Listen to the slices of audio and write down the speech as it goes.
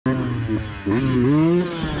Yeah,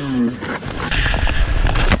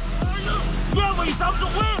 but he's out to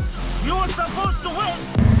win! You were supposed to win!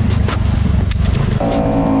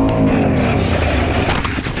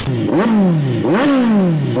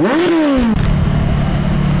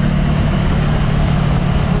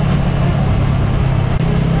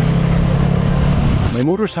 My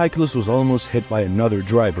motorcyclist was almost hit by another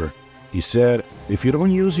driver. He said, if you don't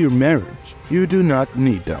use your mirrors, you do not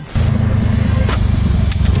need them.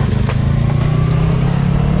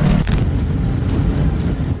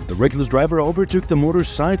 The reckless driver overtook the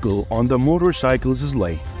motorcycle on the motorcyclist's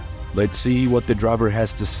lane. Let's see what the driver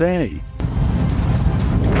has to say.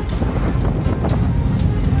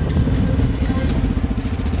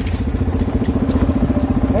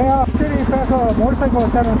 Hey, I was sitting in front of a motorcycle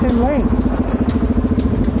was on the same lane.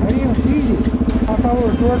 I didn't even see you. I thought it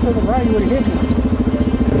was towards to the right, you would have hit me.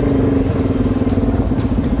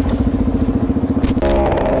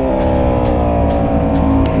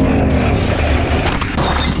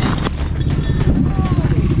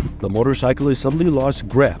 The motorcyclist suddenly lost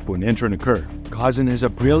grip when entering a curve, causing his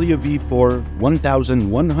Aprilia V4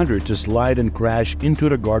 1100 to slide and crash into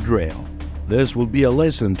the guardrail. This will be a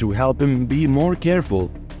lesson to help him be more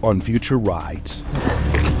careful on future rides.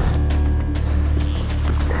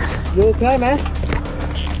 You okay, man?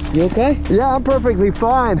 You okay? Yeah, I'm perfectly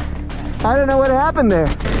fine. I don't know what happened there.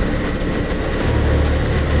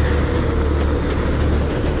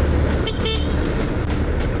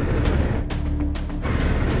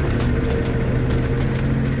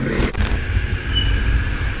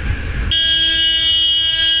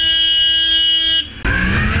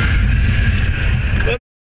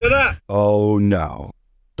 Oh no.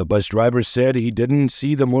 The bus driver said he didn't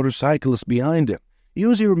see the motorcyclist behind him.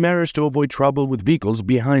 Use your mirrors to avoid trouble with vehicles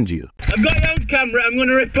behind you. I've got your own camera, I'm going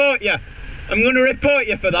to report you. I'm going to report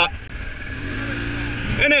you for that.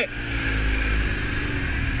 Innit?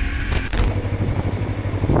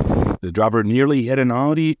 The driver nearly hit an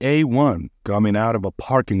Audi A1 coming out of a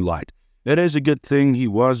parking lot. It is a good thing he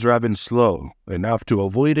was driving slow, enough to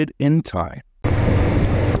avoid it in time.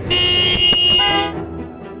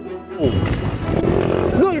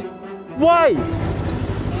 Look! Why?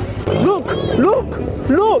 Look! Look!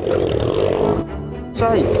 Look!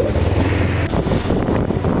 Sorry.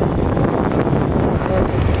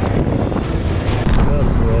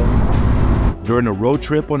 During a road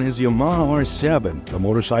trip on his Yamaha R7, the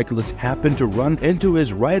motorcyclist happened to run into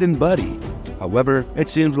his riding buddy. However, it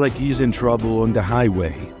seems like he's in trouble on the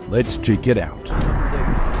highway. Let's check it out.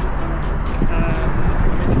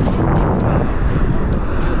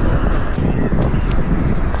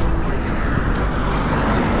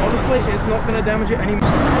 It's not going to damage it anymore.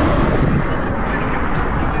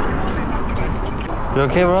 You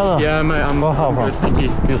okay, brother? Yeah, mate, I'm good, thank you.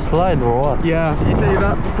 You slide or what? Yeah, you see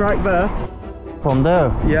that crack there? From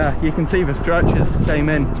there? Yeah, you can see the scratches came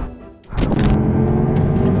in.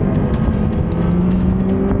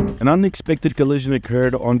 An unexpected collision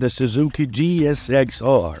occurred on the Suzuki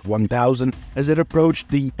GSX-R 1000 as it approached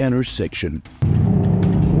the intersection.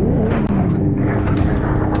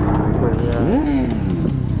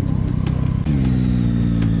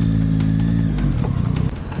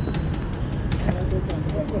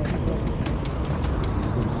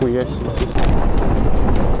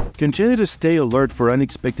 Continue to stay alert for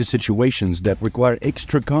unexpected situations that require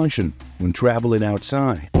extra caution when traveling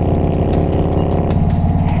outside.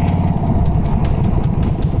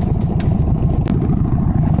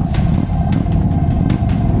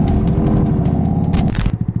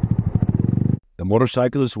 The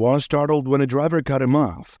motorcyclist was startled when a driver cut him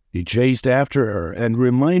off. He chased after her and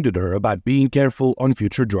reminded her about being careful on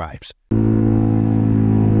future drives.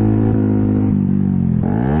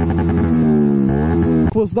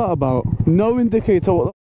 What's that about? No indicator,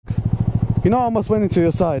 what the f***? You know I almost went into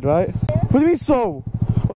your side, right? What do you mean so?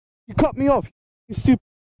 You cut me off, you stupid.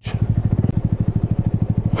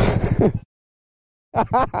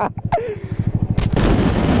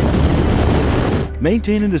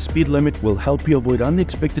 Maintaining the speed limit will help you avoid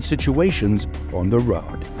unexpected situations on the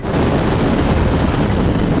road.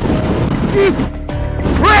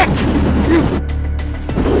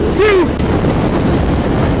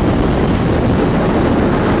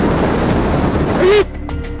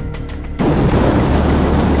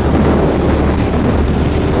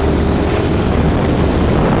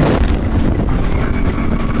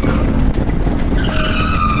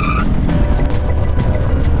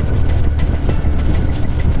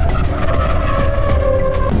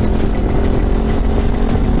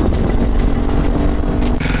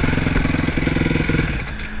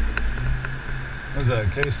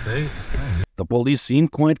 The police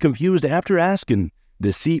seemed quite confused after asking, the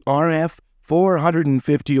CRF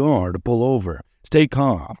 450R to pull over. Stay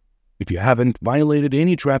calm if you haven't violated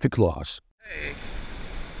any traffic laws. Hey,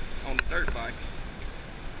 on the dirt bike.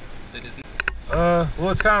 That is. Well,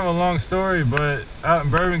 it's kind of a long story, but out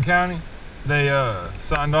in Bourbon County, they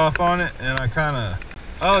signed off on it, and I kind of.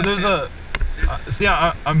 Oh, there's a. See,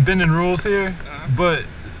 I'm bending rules here, but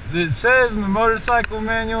it says in the motorcycle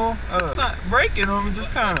manual, not breaking them,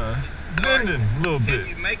 just kind of bending a little bit.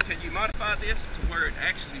 Can you modify this to where it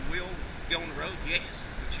actually will go on the road? Yes,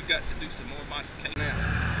 but you got to do some more modification now.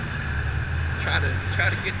 Try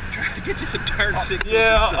to get you some turn signals.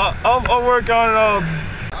 Yeah, I'll work on it.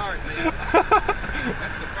 All right, man. That's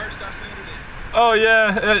the first I seen of this. Oh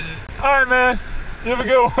yeah. All right, man. You have a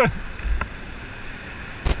good one.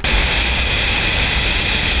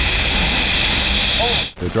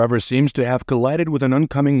 The driver seems to have collided with an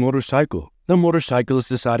oncoming motorcycle. The motorcyclist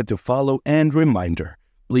decided to follow and remind her.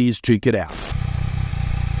 Please check it out.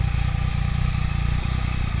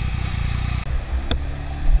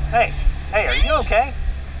 Hey, are you okay?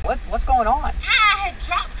 What's going on? I had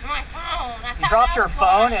dropped my phone. You dropped your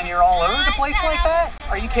phone and you're all over the place like that?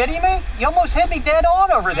 Are you kidding me? You almost hit me dead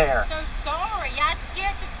on over there. I'm so sorry. I'm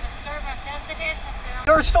scared to disturb my sensitive.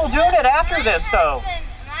 You're still doing it after this, though.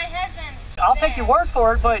 My husband. I'll take your word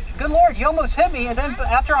for it, but good Lord, you almost hit me, and then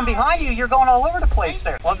after I'm behind you, you're going all over the place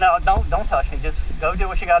there. Well, no, don't touch me. Just go do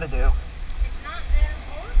what you got to do. It's not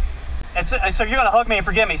that important. So you're going to hug me and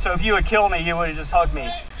forgive me. So if you would kill me, you would have just hugged me.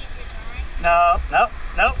 No.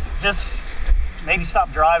 Just maybe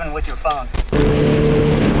stop driving with your phone.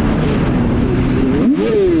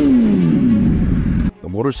 The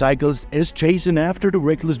motorcyclist is chasing after the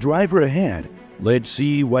reckless driver ahead. Let's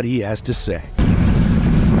see what he has to say.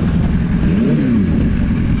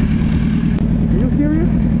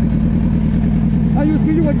 Are you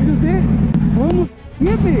serious what you just did? You almost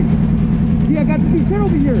hit me. See, I got to be shit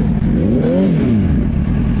over here.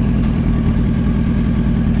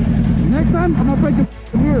 Next time, I'm gonna break the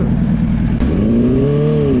here.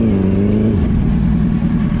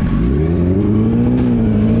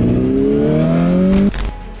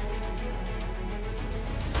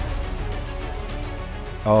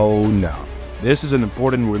 Oh no. This is an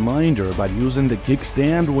important reminder about using the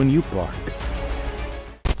kickstand when you park.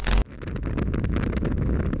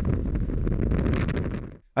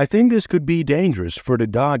 I think this could be dangerous for the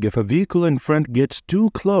dog if a vehicle in front gets too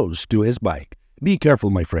close to his bike. Be careful,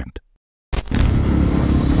 my friend.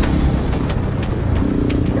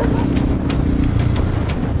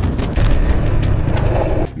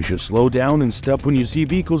 You should slow down and stop when you see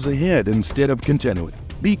vehicles ahead instead of continuing.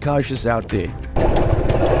 Be cautious out there.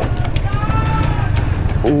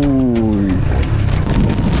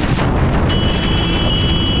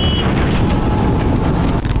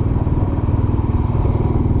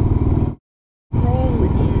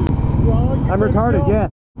 I'm retarded, yeah.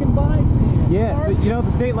 Yeah, you know,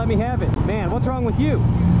 the state let me have it. Man, what's wrong with you?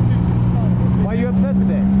 Why are you upset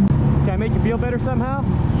today? Can I make you feel better somehow?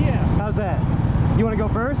 Yeah. How's that? You want to go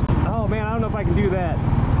first? Oh man, I don't know if I can do that.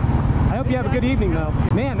 I hope you have a good evening though.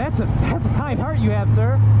 Man, that's a kind heart you have,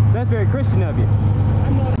 sir. That's very Christian of you.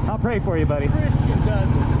 I'll pray for you, buddy. Christian does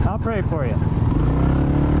it. I'll pray for you.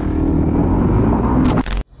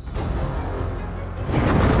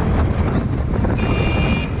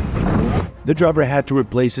 The driver had to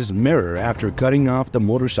replace his mirror after cutting off the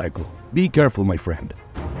motorcycle. Be careful, my friend.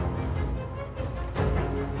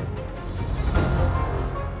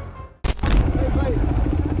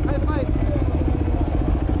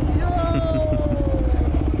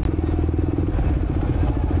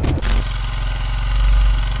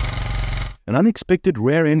 An unexpected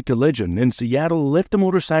rear-end collision in Seattle left the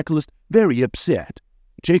motorcyclist very upset.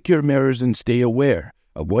 Check your mirrors and stay aware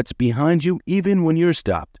of what's behind you even when you're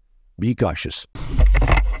stopped. Be cautious.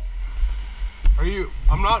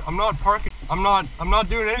 I'm not parking. I'm not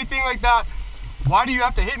doing anything like that. Why do you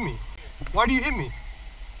have to hit me? Why do you hit me?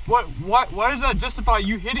 Why does that justify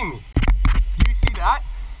you hitting me? Do you see that?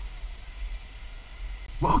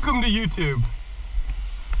 Welcome to YouTube.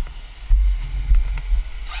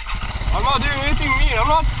 I'm not doing anything mean. I'm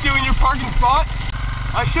not stealing your parking spot.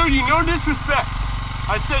 I showed you no disrespect.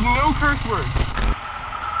 I said no curse words.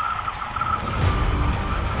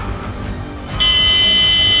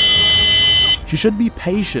 You should be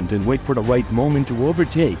patient and wait for the right moment to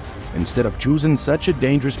overtake, instead of choosing such a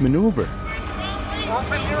dangerous maneuver.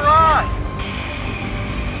 Open your eyes!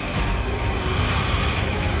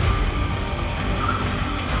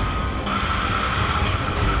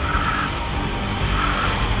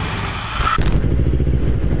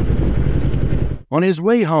 On his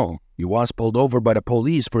way home, he was pulled over by the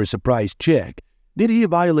police for a surprise check. Did he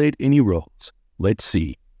violate any rules? Let's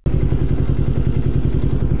see. Hey, are you okay? What, what's going on? Yeah, you know the state let me have it. Man, what's wrong with you? Why are you upset today? Can I make you feel better somehow? Yeah, Why you upset?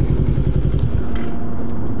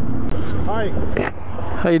 Hi.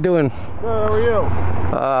 How you doing? Good, how are you?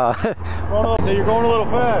 So you're going a little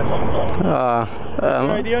fast.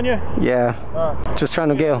 Any ID on you? Yeah. Just trying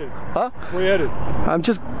to get. Huh? Where you headed? I'm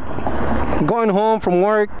just going home from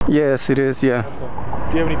work. Yes, it is, yeah.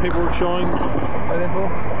 Okay. Do you have any paperwork showing that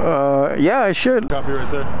info? Yeah, I should. Copy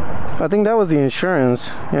right there. I think that was the insurance,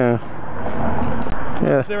 yeah.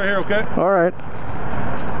 Yeah. Stay right here, okay? All right.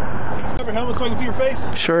 Have your helmet so I can see your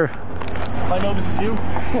face? Sure. I know this is you.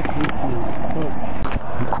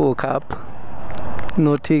 Cool cop.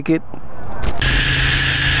 No ticket.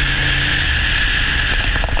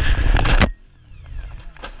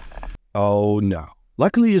 Oh no.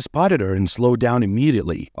 Luckily he spotted her and slowed down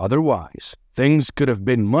immediately. Otherwise, things could have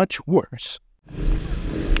been much worse.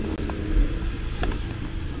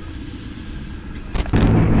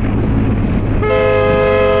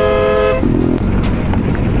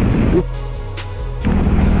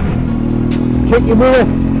 Take your move.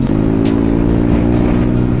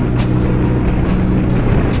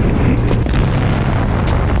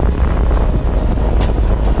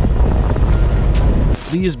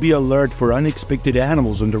 Please be alert for unexpected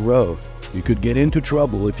animals on the road. You could get into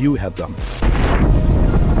trouble if you have them.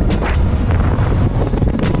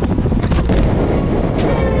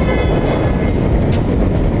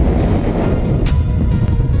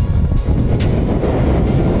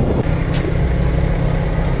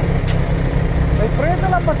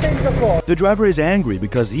 The driver is angry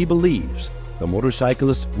because he believes the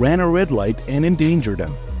motorcyclist ran a red light and endangered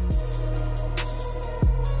him.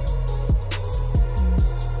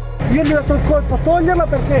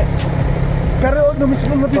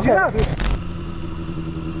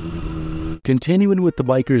 Continuing with the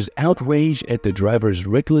biker's outrage at the driver's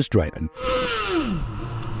reckless driving.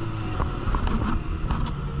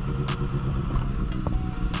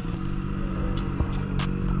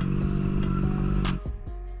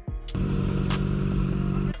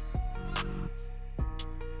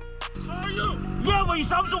 Yeah, well, you're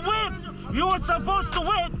supposed to win. You were supposed to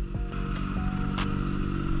win.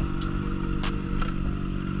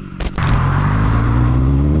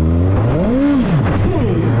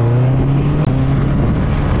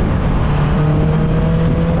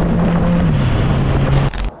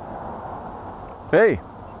 Hey.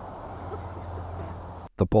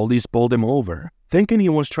 The police pulled him over, thinking he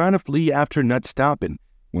was trying to flee after not stopping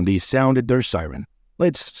when they sounded their siren.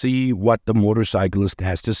 Let's see what the motorcyclist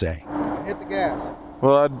has to say. Hit the gas.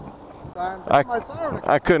 Well,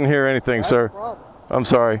 I couldn't hear anything, sir. I'm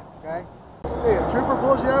sorry. Okay. See, a trooper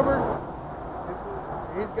pulls you over,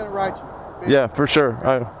 he's going to write you. Yeah, for sure.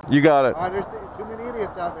 You got it. All right, there's too many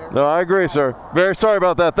idiots out there. No, I agree, sir. Very sorry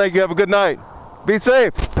about that. Thank you. Have a good night. Be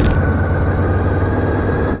safe.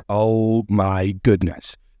 Oh my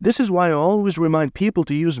goodness. This is why I always remind people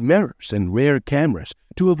to use mirrors and rear cameras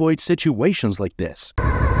to avoid situations like this.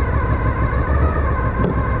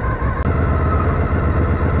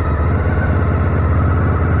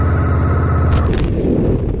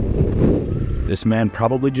 This man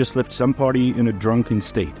probably just left some party in a drunken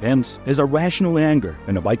state, hence his irrational anger,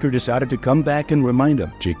 and a biker decided to come back and remind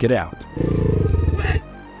him, check it out.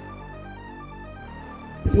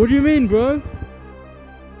 What do you mean, bro?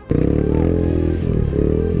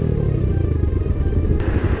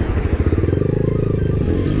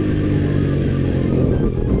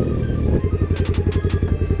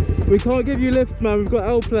 We can't give you lifts, man. We've got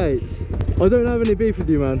L plates. I don't have any beef with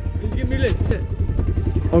you, man. Can you give me a lift? Yeah.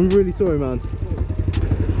 I'm really sorry, man.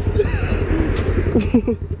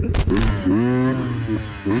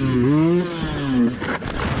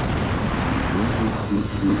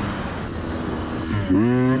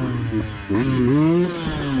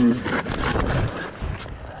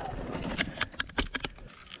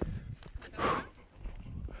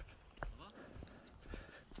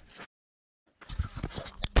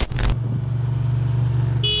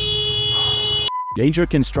 Danger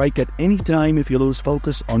can strike at any time if you lose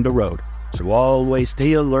focus on the road, so always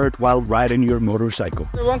stay alert while riding your motorcycle.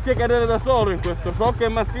 Devo anche cadere da solo in questo, so che è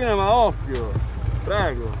mattina ma occhio,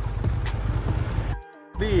 prego.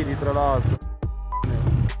 Biri tra l'altro.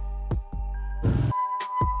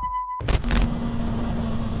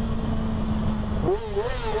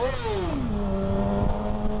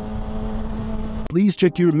 Please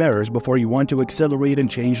check your mirrors before you want to accelerate and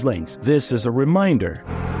change lanes. This is a reminder.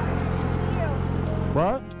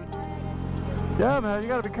 What? Yeah, man, you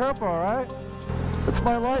gotta be careful, all right? It's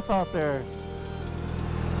my life out there.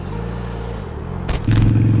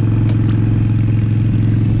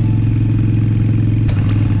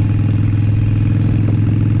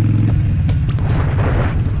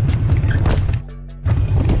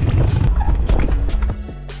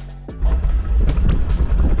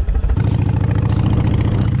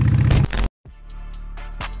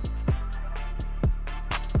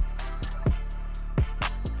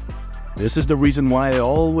 This is the reason why I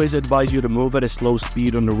always advise you to move at a slow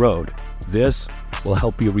speed on the road. This will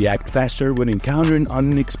help you react faster when encountering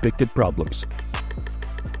unexpected problems.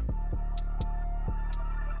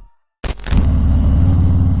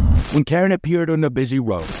 When Karen appeared on a busy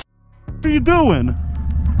road. What are you doing?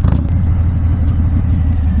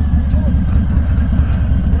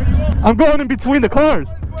 I'm going in between the cars.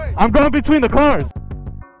 I'm going between the cars.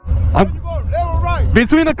 I'm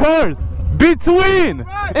between the cars. Between!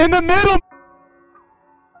 In the middle!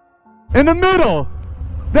 In the middle!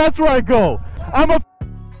 That's where I go. I'm a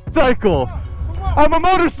cycle. I'm a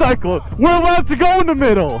motorcycle. We're allowed to go in the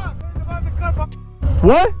middle.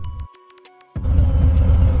 What?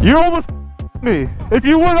 You almost me. If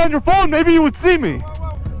you weren't on your phone, maybe you would see me.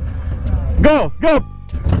 Go, go.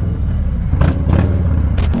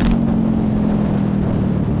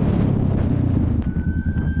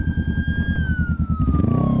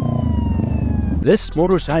 This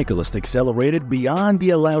motorcyclist accelerated beyond the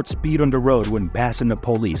allowed speed on the road when passing the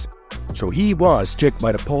police, so he was checked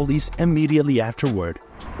by the police immediately afterward.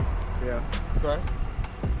 Yeah. Okay.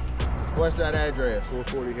 What's that address?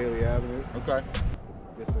 440 Haley Avenue. Okay.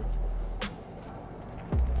 Yes, sir.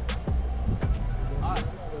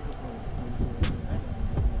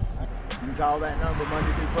 You can call that number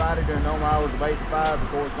Monday through Friday during normal hours of 8 to 5. The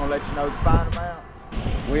court's going to let you know the fine amount.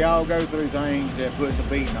 We all go through things that puts a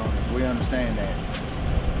beating on us. We understand that.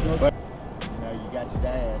 But, you know, you got your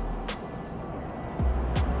dad.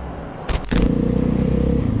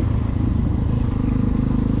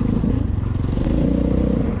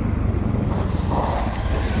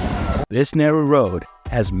 This narrow road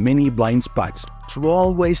has many blind spots, so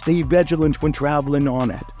always stay vigilant when traveling on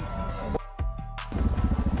it.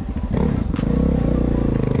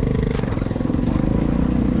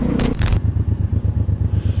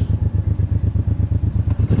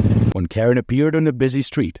 When Karen appeared on a busy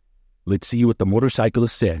street, let's see what the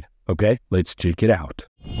motorcyclist said. Okay, let's check it out.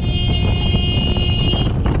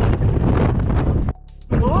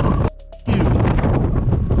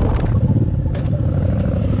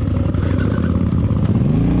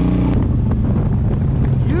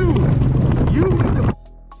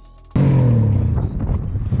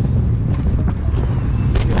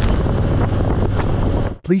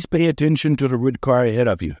 Please pay attention to the red car ahead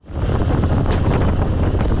of you.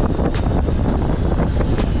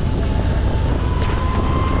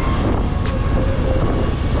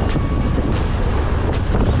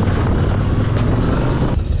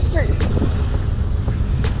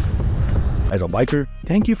 As a biker,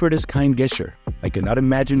 thank you for this kind gesture. I cannot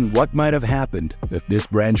imagine what might have happened if this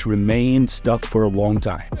branch remained stuck for a long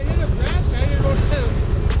time.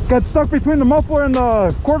 Got stuck between the muffler and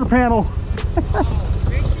the quarter panel. Thank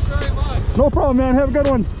you very much. No problem, man. Have a good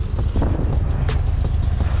one.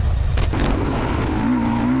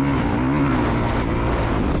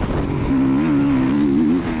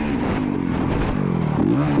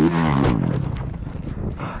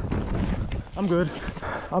 I'm good.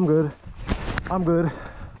 I'm good. I'm good.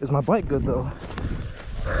 Is my bike good though?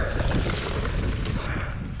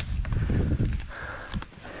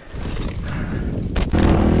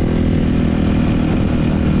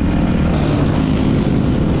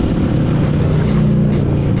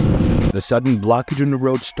 The sudden blockage on the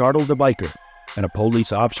road startled the biker, and a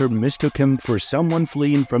police officer mistook him for someone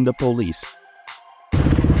fleeing from the police.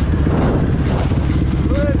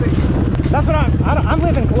 That's what I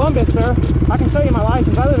live in Columbus, sir. I can show you my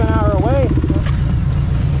license. I live an hour away.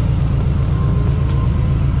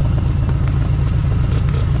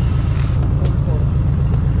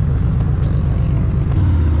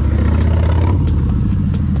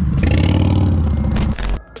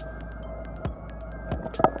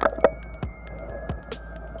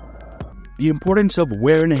 The importance of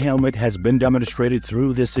wearing a helmet has been demonstrated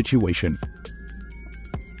through this situation.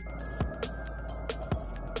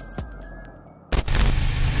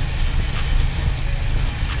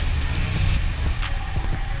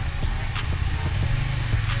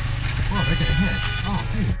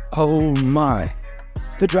 Oh my!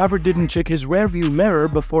 The driver didn't check his rearview mirror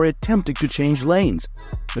before attempting to change lanes.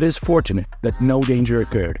 It is fortunate that no danger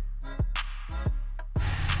occurred.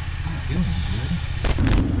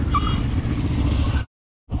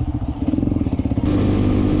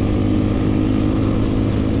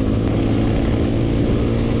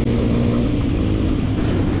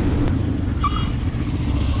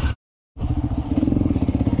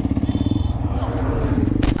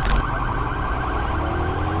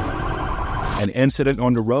 An incident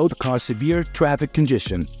on the road caused severe traffic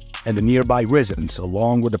congestion, and the nearby residents,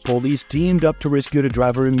 along with the police, teamed up to rescue the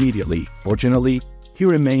driver immediately. Fortunately, he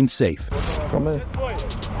remained safe. Come in.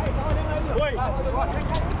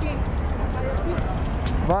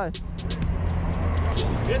 Vai.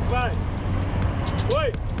 Esse vai.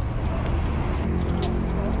 Oi.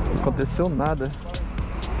 Não aconteceu nada.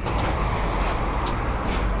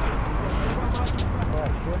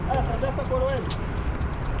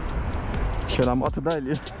 Tirar a moto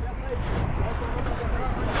dali.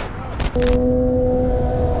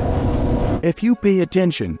 If you pay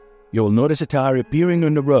attention, you'll notice a tire appearing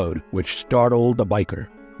on the road which startled the biker.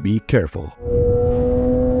 Be careful.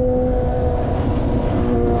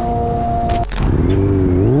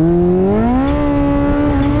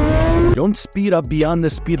 Don't speed up beyond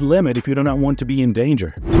the speed limit if you do not want to be in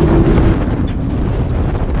danger.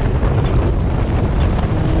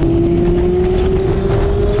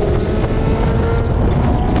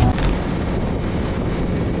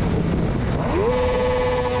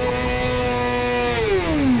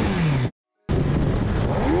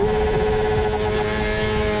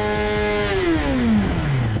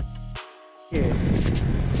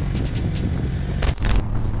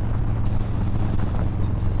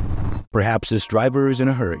 Perhaps this driver is in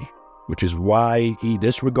a hurry, which is why he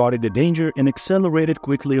disregarded the danger and accelerated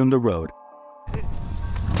quickly on the road.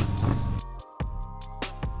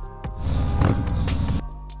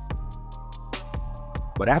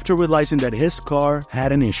 But after realizing that his car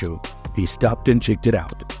had an issue, he stopped and checked it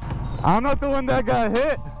out. I'm not the one that got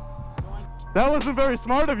hit. That wasn't very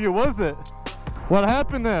smart of you, was it? What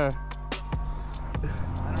happened there?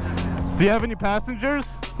 Do you have any passengers?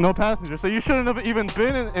 No passengers. So you shouldn't have even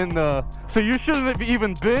been in the. So you shouldn't have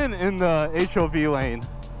even been in the HOV lane.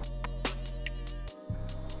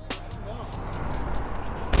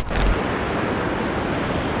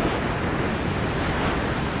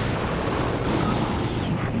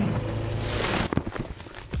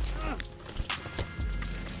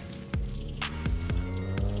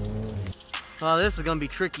 Oh, this is gonna be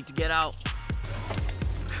tricky to get out.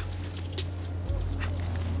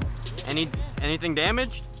 Anything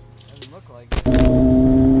damaged? Doesn't look like it.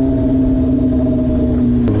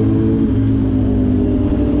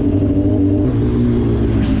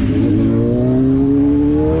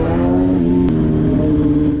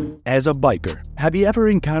 As a biker, have you ever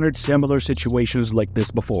encountered similar situations like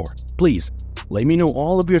this before? Please, let me know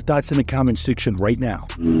all of your thoughts in the comment section right now.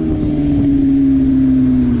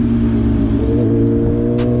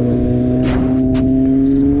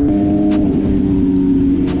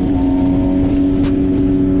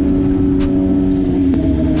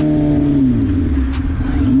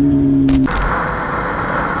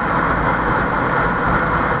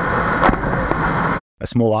 A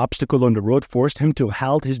small obstacle on the road forced him to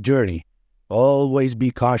halt his journey. Always be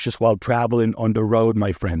cautious while traveling on the road,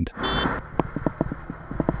 my friend.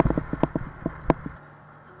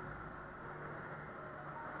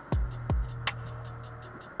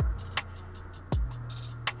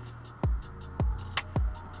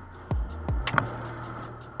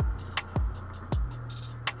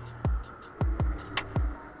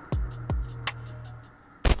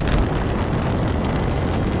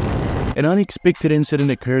 An unexpected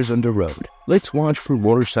incident occurs on the road. Let's watch for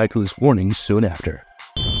motorcyclist warnings soon after.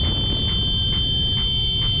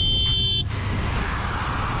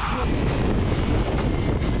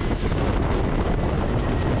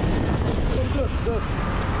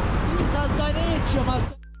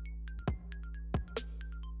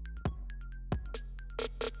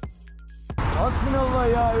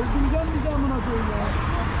 Hasbinallah ya, öldüreceğim bizi amına koyayım ya.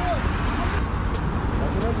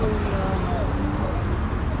 Amına koyayım ya.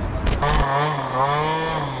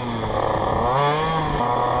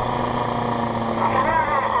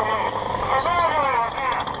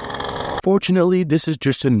 Fortunately, this is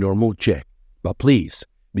just a normal check, but please,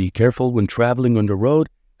 be careful when traveling on the road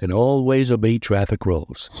and always obey traffic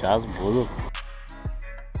rules.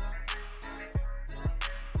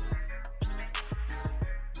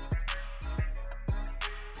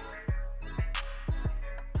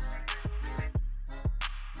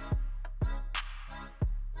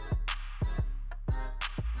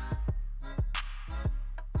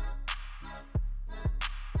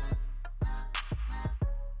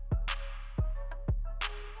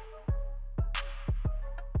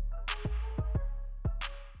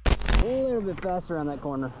 A little bit faster on that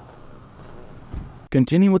corner.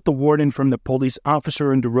 Continue with the warning from the police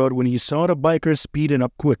officer on the road when he saw the biker speeding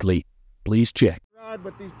up quickly. Please check.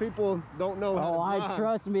 But these people don't know how to drive.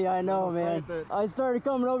 Trust me, I know, man. I started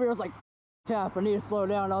coming over here, I was like, tap, I need to slow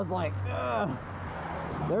down. I was like, ugh.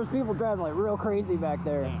 There's people driving like real crazy back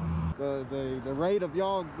there. The rate of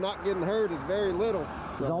y'all not getting hurt is very little.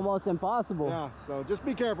 It's almost impossible. Yeah, so just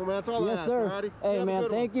be careful, man. That's all I ask, sir. alrighty? Hey, man,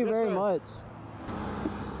 thank you very much.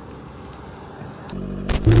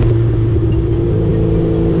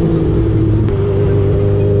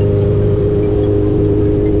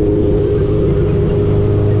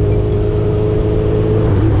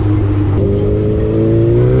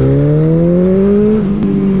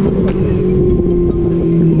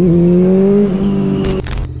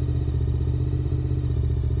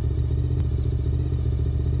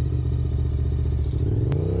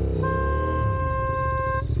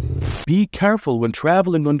 Be careful when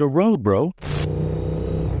traveling on the road, bro.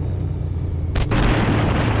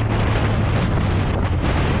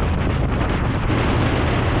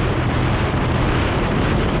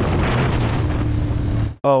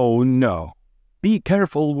 Oh no. Be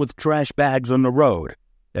careful with trash bags on the road,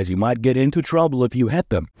 as you might get into trouble if you hit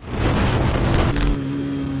them.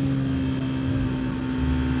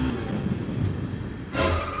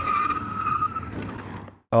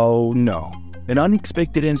 Oh no. An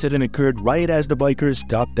unexpected incident occurred right as the biker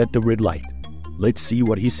stopped at the red light. Let's see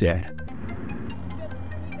what he said.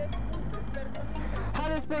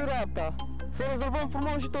 Haideți pe dreapta. Să rezolvăm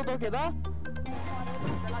frumos și tot ok, da?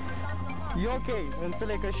 E ok,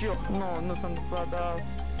 înțeleg că și eu. Nu s-a întâmplat, dar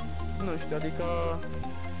nu știu, adică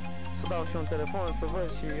să dau și un telefon, să văd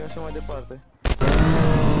și așa mai departe.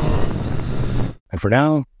 And for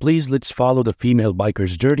now, please let's follow the female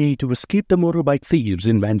biker's journey to escape the motorbike thieves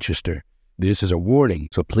in Manchester. This is a warning,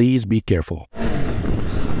 so please be careful.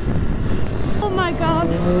 Oh my God.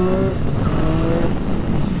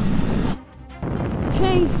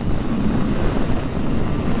 Chase.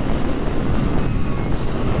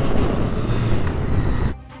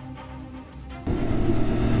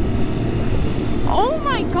 Oh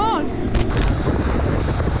my God.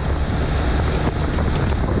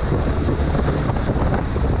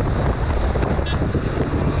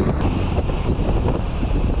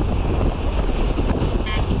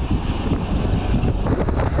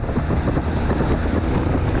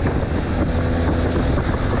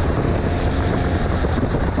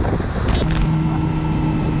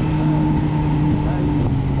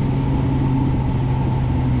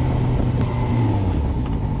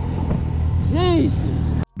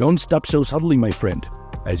 Don't stop so suddenly, my friend,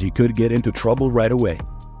 as you could get into trouble right away.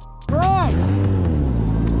 Right!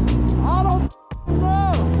 I don't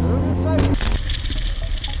know!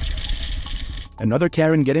 Another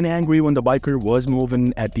Karen getting angry when the biker was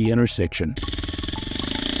moving at the intersection.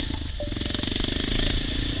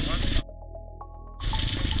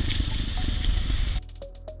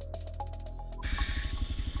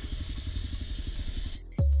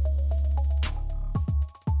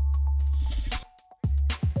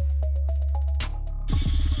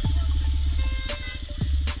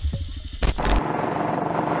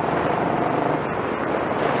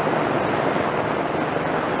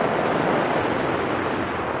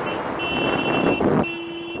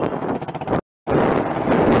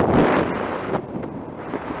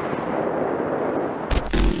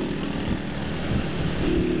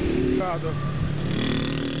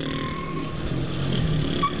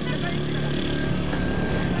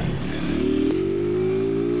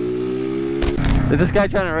 Is this guy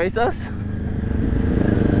trying to race us?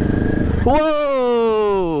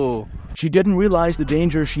 Whoa! She didn't realize the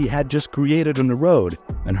danger she had just created on the road,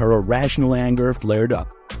 and her irrational anger flared up.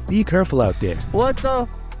 Be careful out there. What the?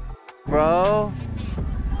 Bro?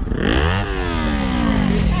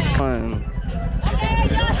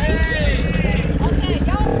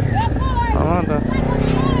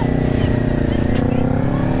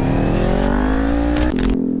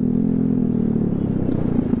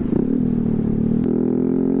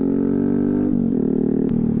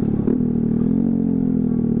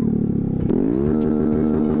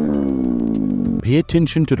 Pay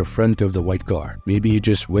attention to the front of the white car. Maybe you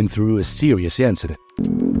just went through a serious incident.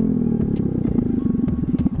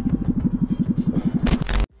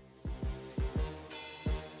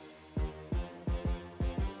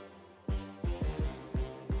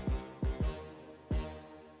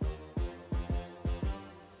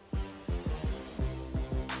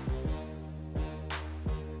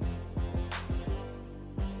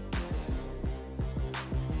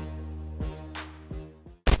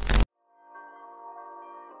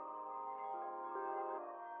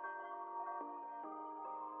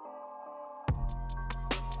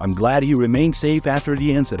 I'm glad he remained safe after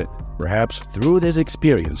the incident. Perhaps through this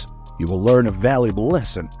experience, you will learn a valuable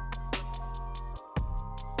lesson.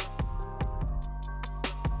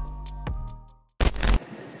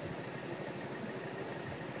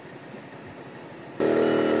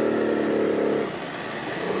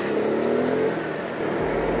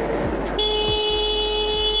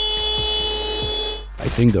 I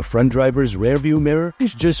think the front driver's rearview mirror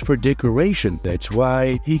is just for decoration. That's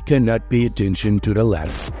why he cannot pay attention to the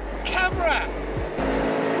ladder. Camera!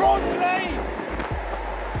 Road grade!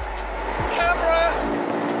 Camera!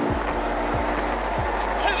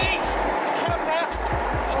 Police! Camera!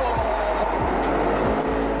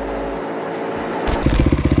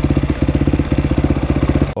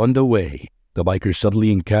 Oh. On the way, the biker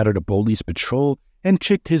suddenly encountered a police patrol and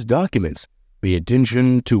checked his documents. Pay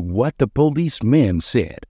attention to what the policeman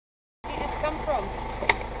said. Where did this come from?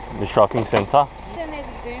 the shopping centre. Then there's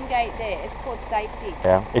a boom gate there. It's called safety.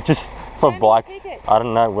 Yeah, it's just for bikes. I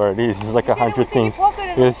don't know where it is. There's like 100 things.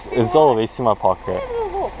 It's all this in my pocket.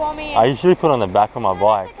 Look for me. I usually put on the back of my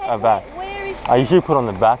bike. I usually put on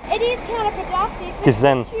the back. It is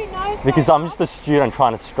counterproductive. Because I'm just a student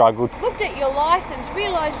trying to struggle. Looked at your license,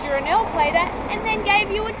 realised you're an L plater, and then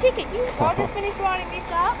gave you a ticket. I'll just finish writing this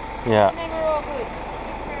up, yeah. And then we're all good.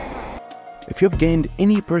 If you've gained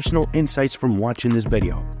any personal insights from watching this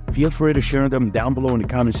video, feel free to share them down below in the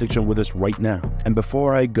comment section with us right now. And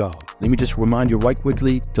before I go, let me just remind you right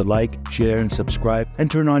quickly to like, share, and subscribe, and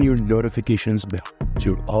turn on your notifications bell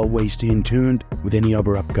so you're always staying tuned with any of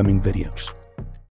our upcoming videos.